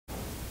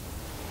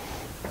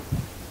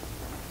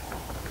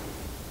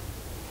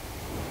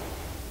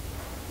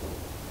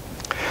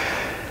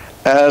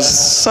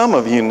As some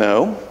of you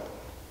know,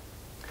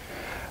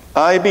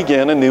 I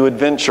began a new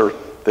adventure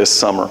this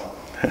summer.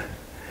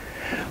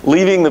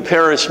 Leaving the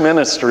parish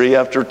ministry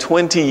after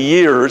 20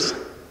 years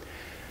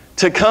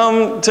to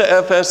come to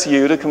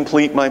FSU to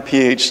complete my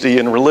PhD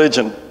in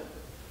religion.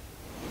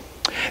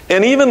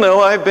 And even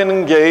though I've been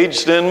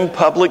engaged in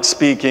public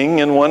speaking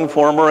in one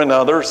form or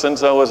another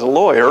since I was a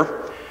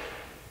lawyer,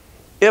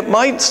 it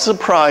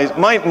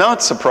might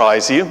not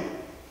surprise you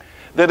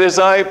that as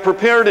I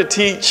prepare to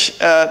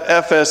teach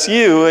at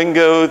FSU and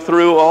go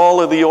through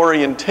all of the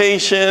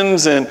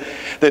orientations and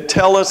that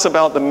tell us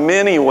about the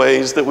many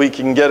ways that we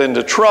can get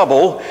into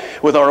trouble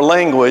with our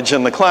language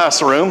in the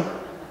classroom,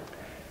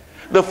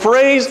 the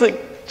phrase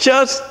that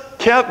just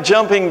kept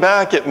jumping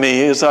back at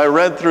me as I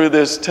read through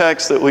this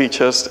text that we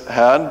just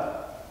had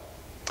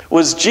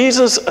was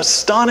Jesus'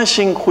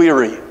 astonishing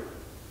query.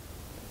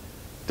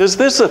 Does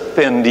this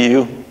offend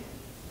you?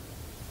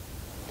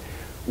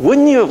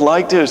 Wouldn't you have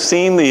liked to have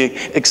seen the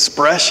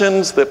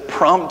expressions that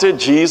prompted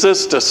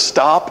Jesus to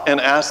stop and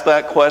ask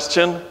that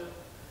question?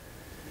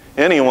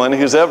 Anyone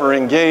who's ever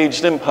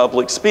engaged in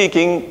public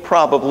speaking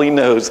probably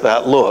knows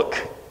that look.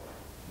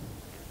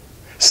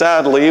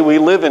 Sadly, we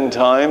live in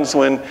times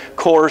when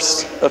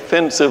coarse,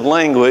 offensive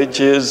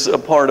language is a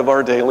part of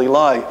our daily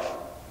life,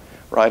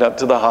 right up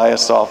to the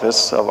highest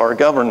office of our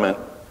government.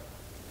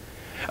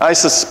 I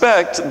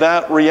suspect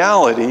that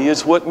reality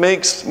is what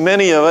makes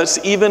many of us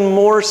even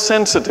more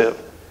sensitive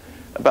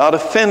about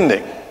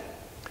offending,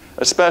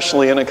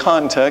 especially in a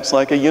context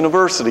like a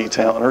university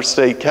town or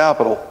state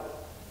capital.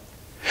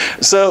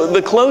 So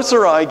the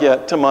closer I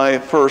get to my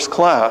first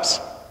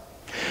class,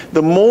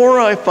 the more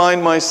I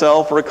find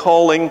myself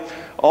recalling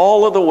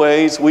all of the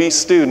ways we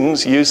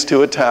students used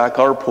to attack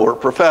our poor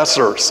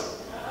professors.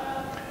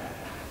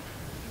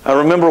 I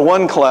remember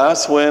one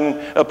class when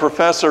a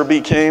professor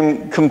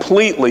became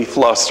completely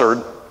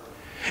flustered.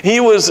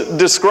 He was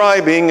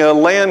describing a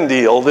land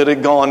deal that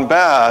had gone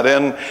bad,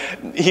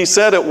 and he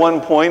said at one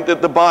point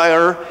that the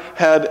buyer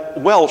had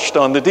welched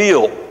on the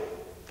deal.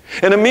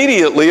 And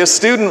immediately a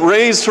student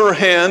raised her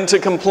hand to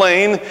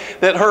complain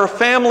that her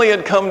family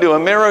had come to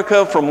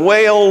America from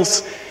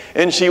Wales,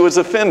 and she was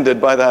offended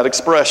by that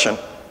expression.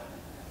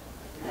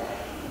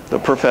 The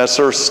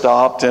professor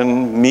stopped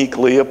and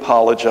meekly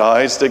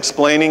apologized,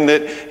 explaining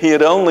that he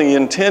had only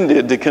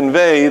intended to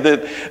convey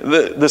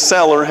that the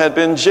seller had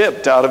been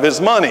gypped out of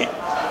his money,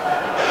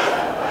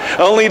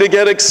 only to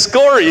get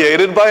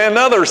excoriated by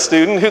another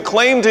student who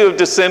claimed to have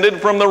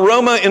descended from the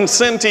Roma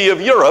Incenti of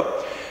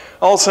Europe,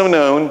 also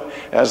known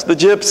as the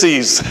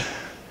Gypsies.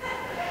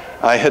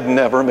 I had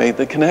never made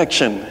the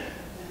connection.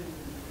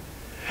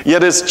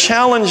 Yet as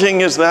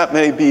challenging as that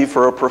may be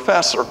for a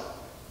professor,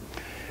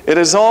 it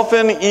is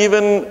often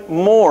even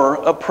more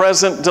a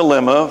present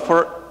dilemma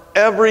for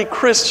every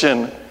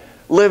Christian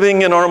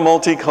living in our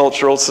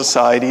multicultural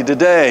society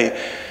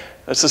today,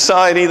 a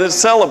society that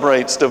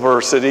celebrates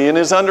diversity and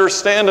is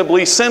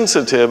understandably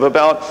sensitive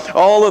about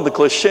all of the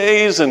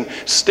cliches and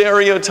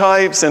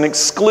stereotypes and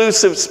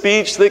exclusive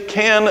speech that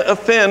can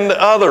offend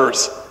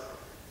others,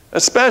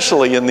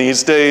 especially in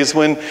these days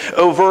when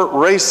overt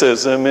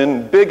racism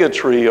and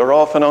bigotry are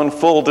often on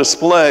full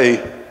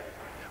display.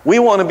 We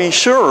want to be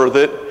sure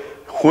that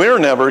we're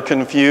never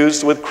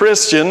confused with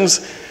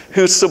Christians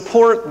who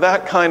support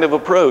that kind of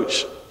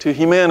approach to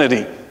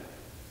humanity.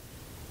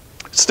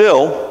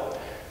 Still,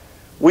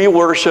 we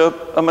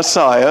worship a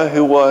Messiah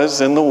who was,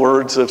 in the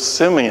words of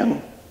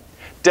Simeon,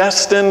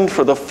 destined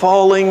for the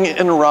falling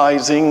and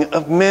rising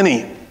of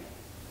many.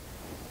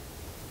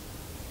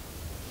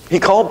 He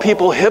called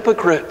people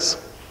hypocrites.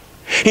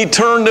 He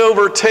turned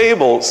over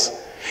tables.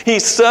 He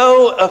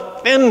so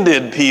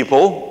offended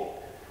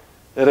people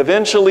that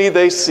eventually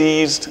they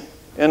seized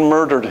and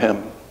murdered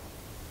him.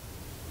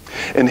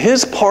 And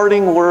his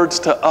parting words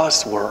to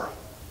us were,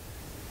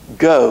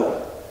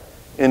 "Go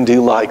and do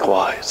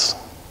likewise."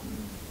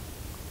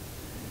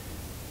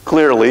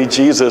 Clearly,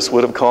 Jesus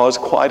would have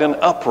caused quite an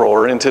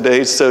uproar in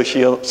today's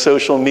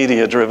social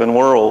media-driven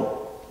world.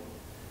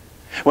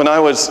 When I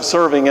was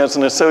serving as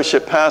an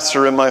associate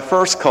pastor in my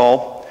first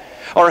call,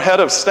 our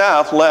head of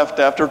staff left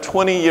after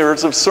 20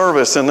 years of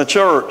service in the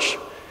church.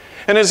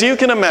 And as you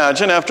can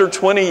imagine, after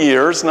 20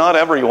 years, not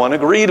everyone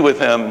agreed with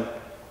him.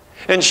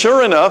 And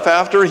sure enough,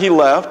 after he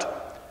left,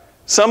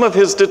 some of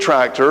his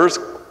detractors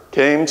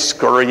came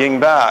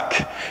scurrying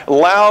back,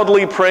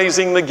 loudly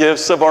praising the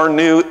gifts of our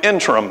new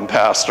interim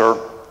pastor.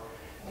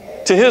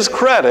 To his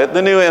credit,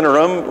 the new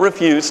interim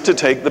refused to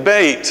take the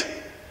bait.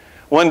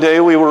 One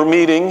day we were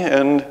meeting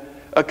and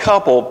a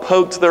couple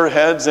poked their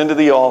heads into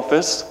the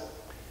office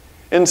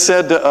and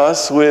said to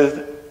us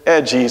with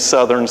edgy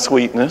southern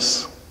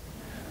sweetness,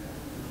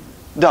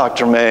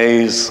 "Dr.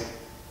 Mays,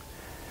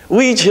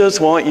 we just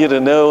want you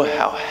to know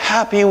how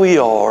happy we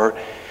are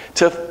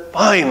to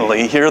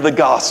finally hear the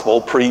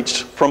gospel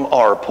preached from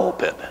our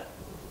pulpit."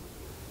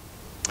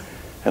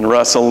 And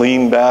Russell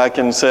leaned back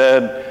and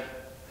said,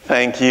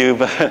 "Thank you,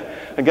 but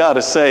I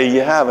gotta say, you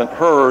haven't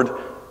heard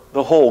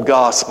the whole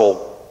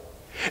gospel.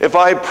 If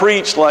I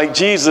preached like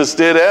Jesus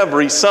did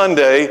every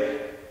Sunday,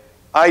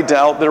 I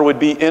doubt there would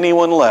be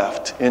anyone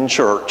left in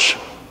church.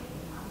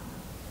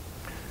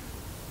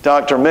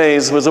 Dr.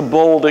 Mays was a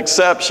bold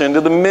exception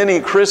to the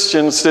many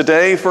Christians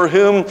today for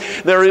whom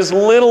there is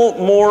little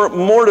more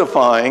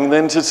mortifying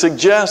than to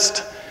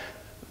suggest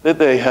that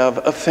they have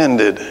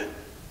offended.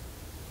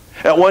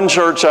 At one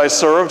church I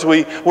served,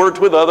 we worked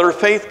with other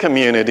faith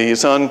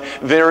communities on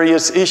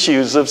various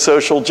issues of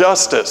social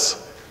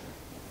justice.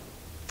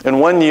 And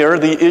one year,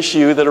 the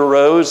issue that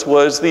arose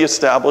was the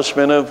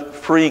establishment of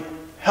free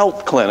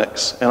health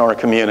clinics in our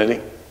community.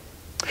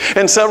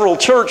 And several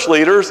church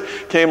leaders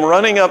came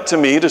running up to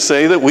me to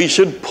say that we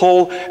should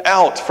pull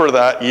out for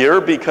that year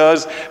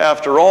because,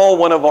 after all,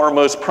 one of our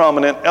most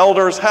prominent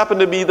elders happened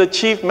to be the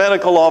chief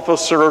medical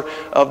officer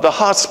of the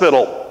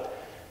hospital,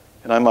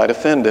 and I might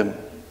offend him.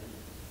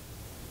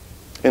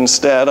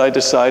 Instead, I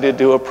decided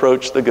to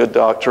approach the good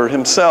doctor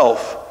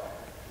himself,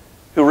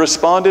 who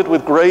responded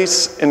with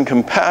grace and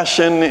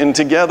compassion, and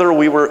together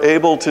we were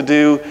able to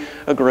do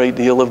a great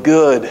deal of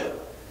good.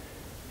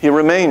 He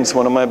remains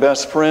one of my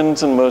best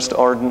friends and most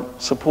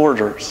ardent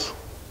supporters.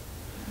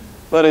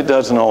 But it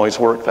doesn't always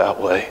work that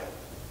way.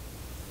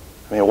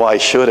 I mean, why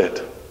should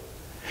it?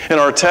 In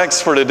our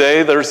text for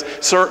today, there's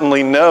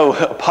certainly no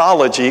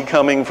apology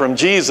coming from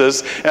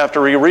Jesus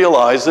after he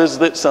realizes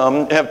that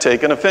some have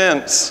taken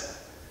offense.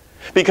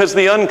 Because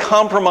the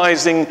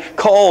uncompromising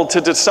call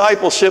to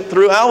discipleship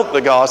throughout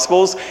the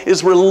Gospels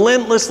is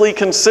relentlessly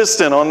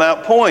consistent on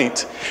that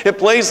point. It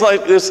plays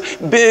like this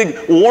big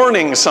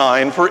warning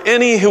sign for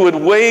any who would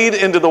wade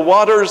into the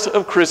waters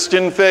of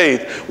Christian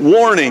faith.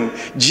 Warning,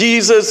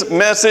 Jesus'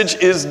 message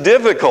is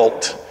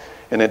difficult,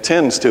 and it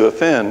tends to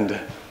offend.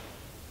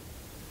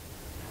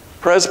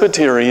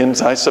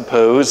 Presbyterians, I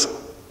suppose,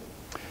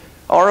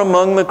 are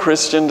among the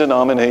Christian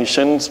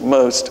denominations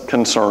most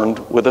concerned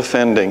with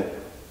offending.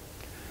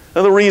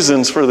 Now, the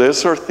reasons for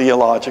this are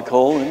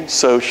theological and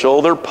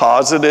social. They're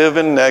positive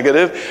and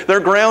negative.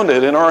 They're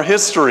grounded in our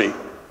history.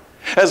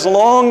 As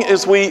long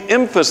as we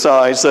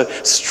emphasize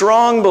a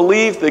strong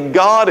belief that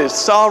God is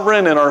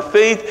sovereign and our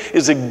faith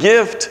is a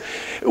gift,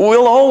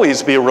 we'll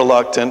always be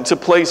reluctant to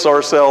place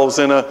ourselves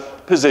in a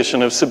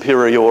position of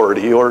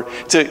superiority or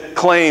to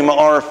claim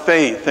our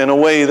faith in a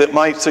way that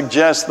might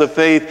suggest the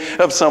faith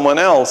of someone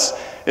else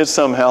is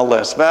somehow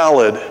less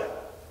valid.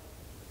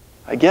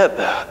 I get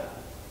that.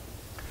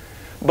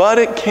 But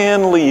it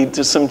can lead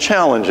to some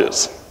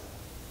challenges.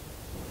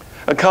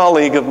 A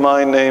colleague of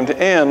mine named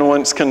Anne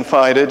once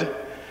confided,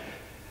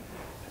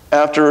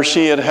 after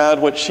she had had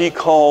what she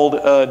called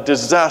a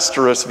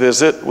disastrous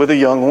visit with a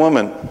young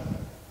woman.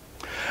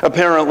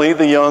 Apparently,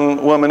 the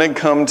young woman had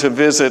come to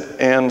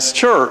visit Anne's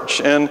church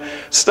and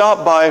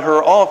stopped by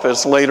her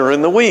office later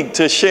in the week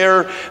to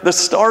share the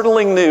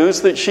startling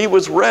news that she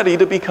was ready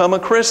to become a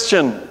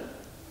Christian,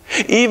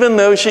 even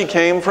though she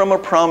came from a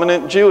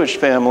prominent Jewish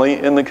family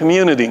in the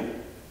community.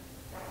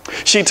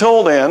 She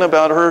told Anne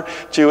about her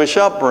Jewish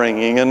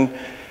upbringing and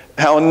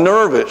how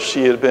nervous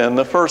she had been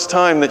the first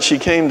time that she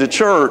came to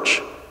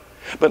church,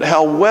 but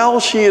how well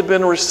she had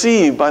been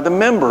received by the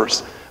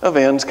members of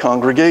Anne's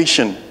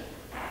congregation.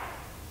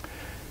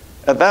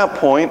 At that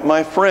point,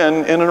 my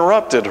friend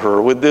interrupted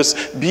her with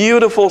this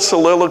beautiful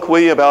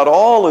soliloquy about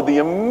all of the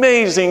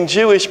amazing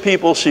Jewish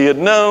people she had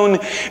known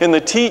and the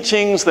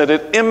teachings that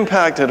had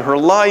impacted her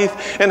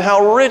life and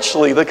how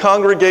richly the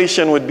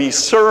congregation would be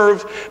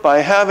served by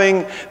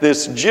having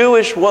this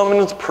Jewish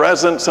woman's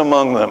presence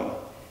among them.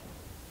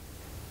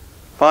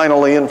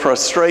 Finally, in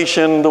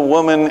frustration, the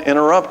woman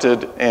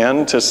interrupted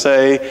Anne to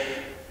say,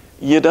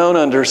 "You don't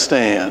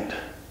understand.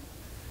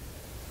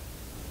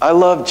 I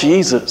love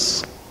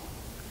Jesus.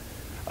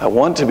 I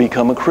want to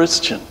become a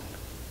Christian."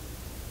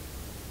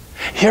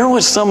 Here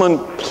was someone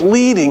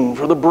pleading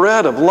for the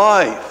bread of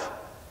life,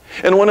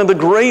 and one of the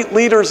great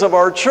leaders of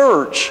our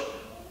church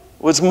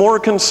was more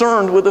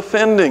concerned with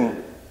offending.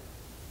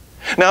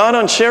 Now, I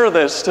don't share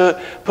this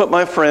to put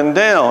my friend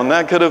down.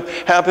 That could have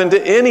happened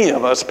to any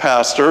of us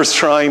pastors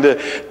trying to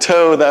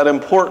toe that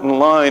important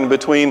line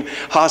between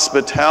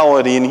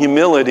hospitality and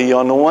humility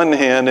on the one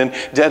hand and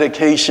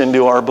dedication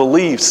to our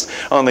beliefs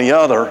on the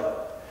other.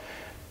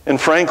 And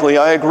frankly,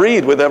 I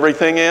agreed with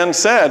everything Anne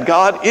said.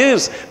 God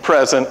is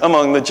present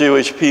among the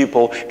Jewish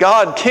people.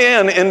 God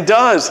can and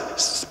does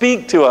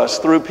speak to us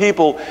through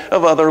people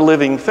of other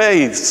living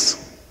faiths.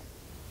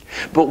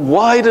 But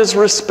why does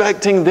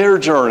respecting their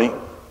journey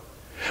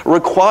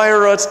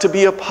require us to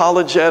be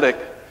apologetic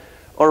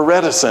or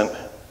reticent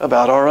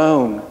about our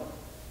own?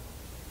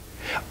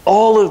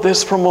 All of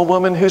this from a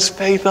woman whose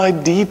faith I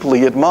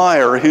deeply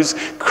admire, whose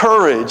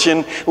courage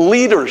and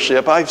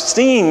leadership I've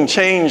seen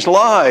change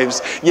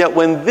lives. Yet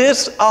when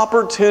this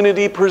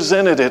opportunity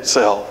presented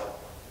itself,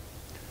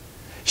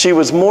 she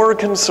was more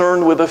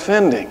concerned with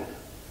offending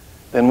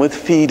than with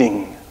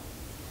feeding.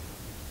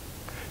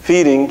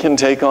 Feeding can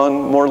take on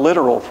more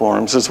literal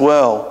forms as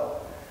well.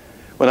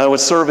 When I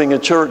was serving a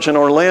church in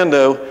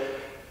Orlando,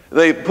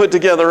 they put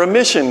together a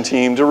mission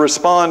team to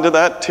respond to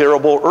that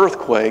terrible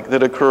earthquake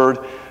that occurred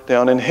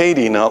down in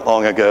Haiti not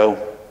long ago.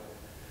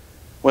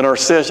 When our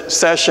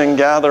session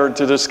gathered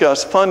to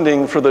discuss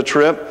funding for the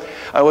trip,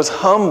 I was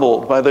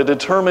humbled by the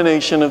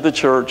determination of the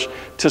church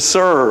to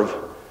serve.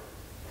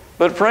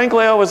 But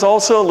frankly, I was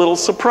also a little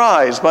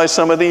surprised by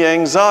some of the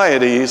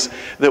anxieties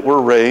that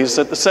were raised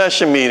at the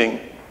session meeting.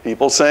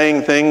 People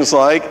saying things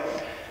like,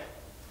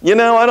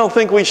 I don't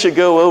think we should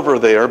go over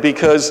there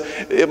because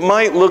it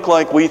might look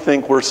like we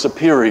think we're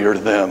superior to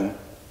them.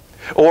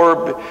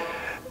 Or,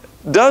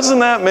 doesn't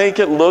that make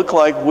it look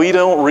like we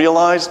don't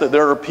realize that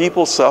there are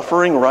people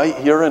suffering right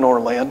here in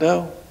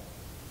Orlando?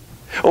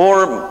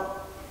 Or,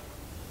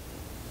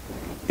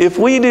 if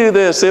we do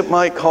this, it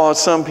might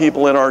cause some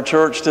people in our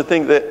church to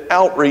think that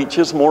outreach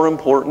is more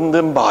important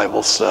than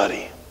Bible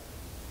study.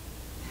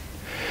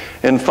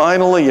 And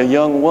finally, a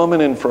young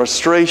woman in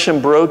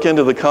frustration broke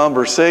into the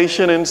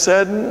conversation and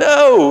said,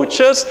 no,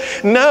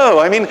 just no.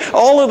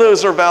 All of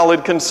those are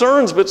valid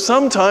concerns, but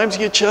sometimes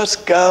you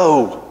just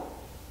go.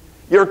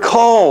 You're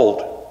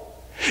called.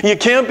 You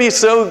can't be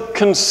so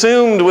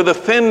consumed with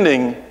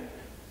offending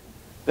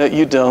that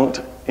you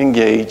don't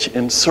engage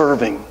in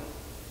serving.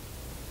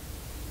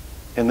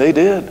 And they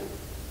did.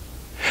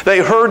 They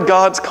heard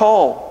God's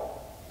call.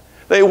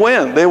 They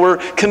went. They were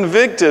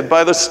convicted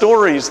by the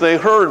stories they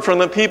heard from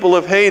the people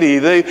of Haiti.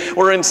 They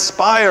were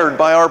inspired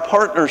by our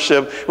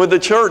partnership with the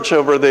church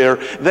over there.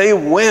 They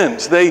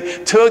went.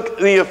 They took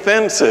the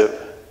offensive.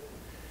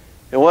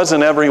 It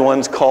wasn't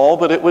everyone's call,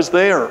 but it was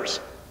theirs.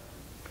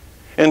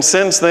 And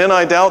since then,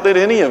 I doubt that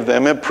any of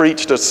them have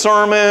preached a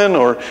sermon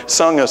or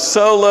sung a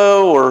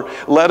solo or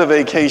led a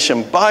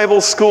vacation Bible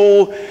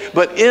school.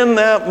 But in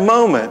that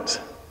moment,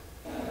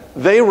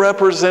 they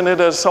represented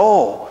us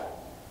all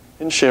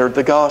and shared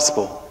the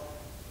gospel.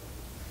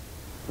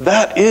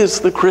 That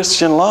is the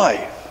Christian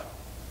life.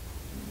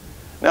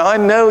 Now, I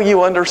know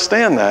you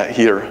understand that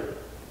here,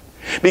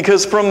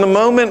 because from the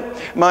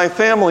moment my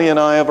family and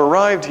I have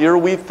arrived here,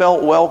 we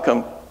felt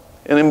welcome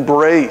and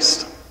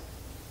embraced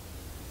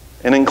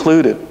and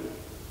included.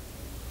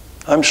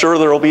 I'm sure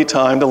there will be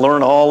time to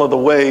learn all of the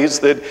ways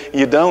that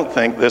you don't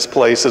think this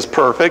place is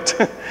perfect,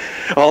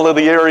 all of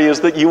the areas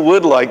that you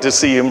would like to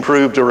see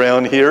improved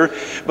around here,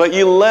 but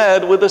you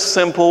led with a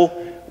simple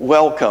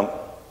welcome,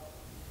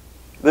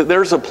 that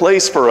there's a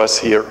place for us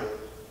here.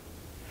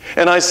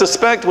 And I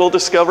suspect we'll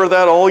discover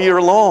that all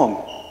year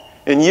long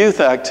in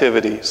youth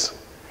activities,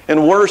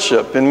 in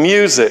worship, in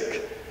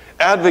music,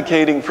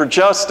 advocating for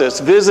justice,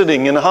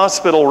 visiting in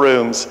hospital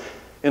rooms,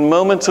 in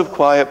moments of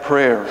quiet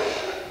prayer.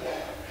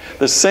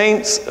 The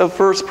saints of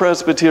First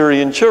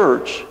Presbyterian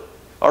Church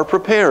are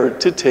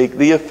prepared to take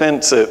the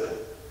offensive,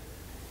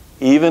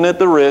 even at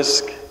the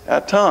risk,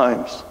 at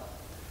times,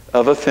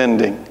 of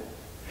offending,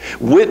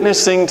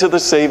 witnessing to the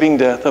saving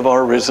death of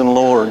our risen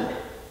Lord.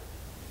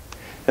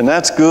 And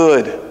that's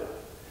good,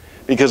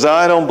 because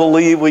I don't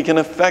believe we can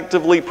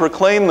effectively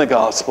proclaim the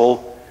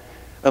gospel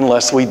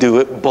unless we do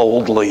it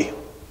boldly.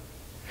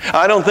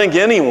 I don't think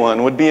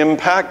anyone would be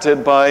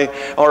impacted by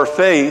our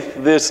faith,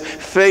 this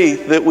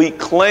faith that we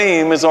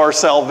claim is our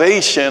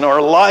salvation,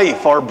 our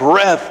life, our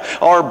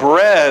breath, our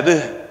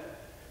bread,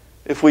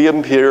 if we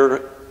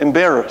appear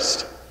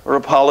embarrassed or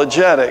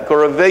apologetic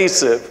or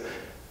evasive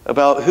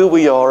about who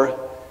we are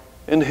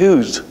and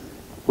whose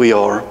we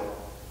are.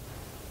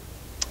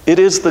 It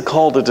is the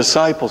call to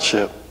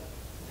discipleship,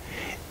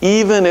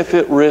 even if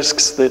it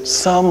risks that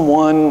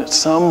someone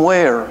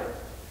somewhere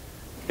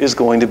is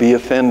going to be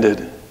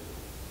offended.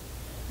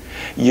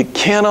 You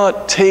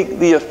cannot take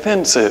the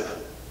offensive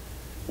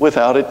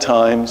without at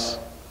times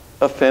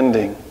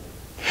offending.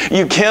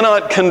 You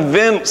cannot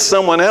convince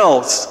someone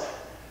else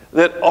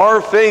that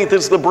our faith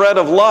is the bread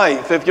of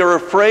life if you're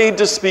afraid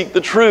to speak the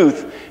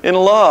truth in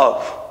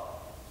love.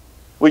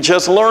 We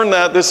just learned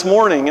that this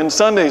morning in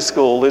Sunday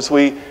school as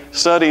we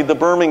studied the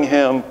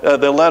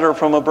letter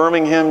from a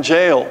Birmingham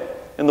jail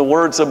in the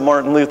words of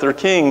Martin Luther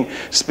King,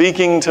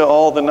 speaking to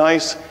all the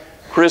nice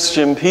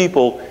Christian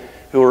people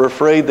who were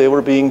afraid they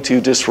were being too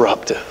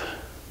disruptive.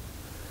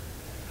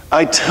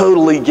 I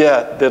totally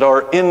get that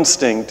our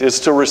instinct is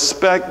to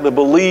respect the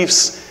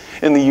beliefs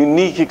and the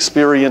unique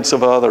experience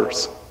of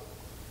others.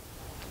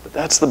 But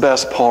that's the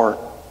best part.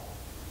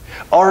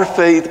 Our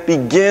faith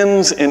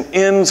begins and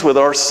ends with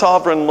our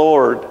sovereign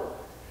Lord,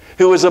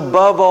 who is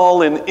above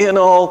all and in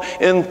all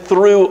and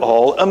through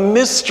all, a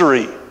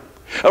mystery,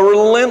 a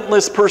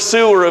relentless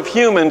pursuer of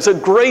humans, a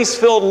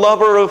grace-filled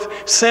lover of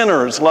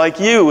sinners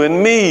like you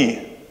and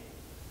me.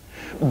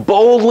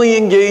 Boldly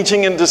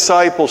engaging in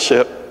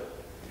discipleship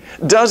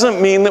doesn't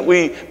mean that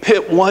we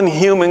pit one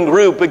human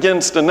group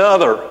against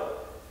another.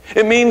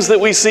 It means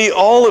that we see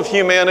all of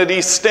humanity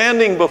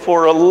standing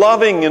before a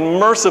loving and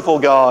merciful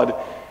God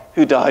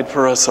who died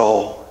for us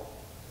all.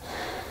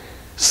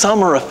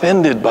 Some are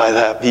offended by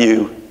that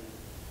view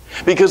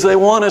because they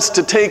want us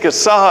to take a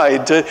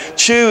side, to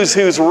choose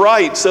who's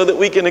right so that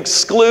we can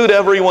exclude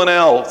everyone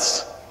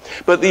else.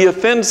 But the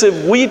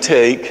offensive we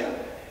take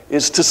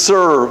is to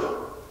serve,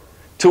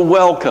 to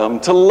welcome,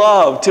 to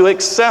love, to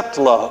accept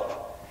love,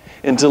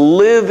 and to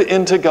live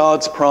into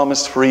God's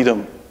promised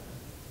freedom.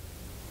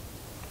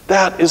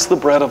 That is the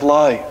bread of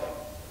life,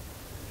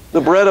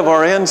 the bread of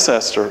our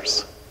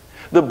ancestors,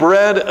 the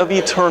bread of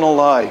eternal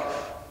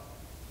life.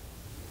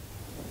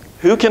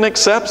 Who can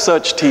accept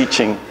such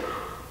teaching?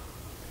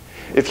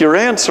 If your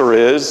answer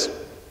is,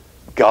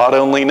 God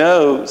only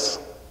knows,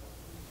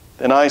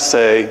 then I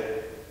say,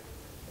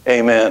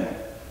 Amen.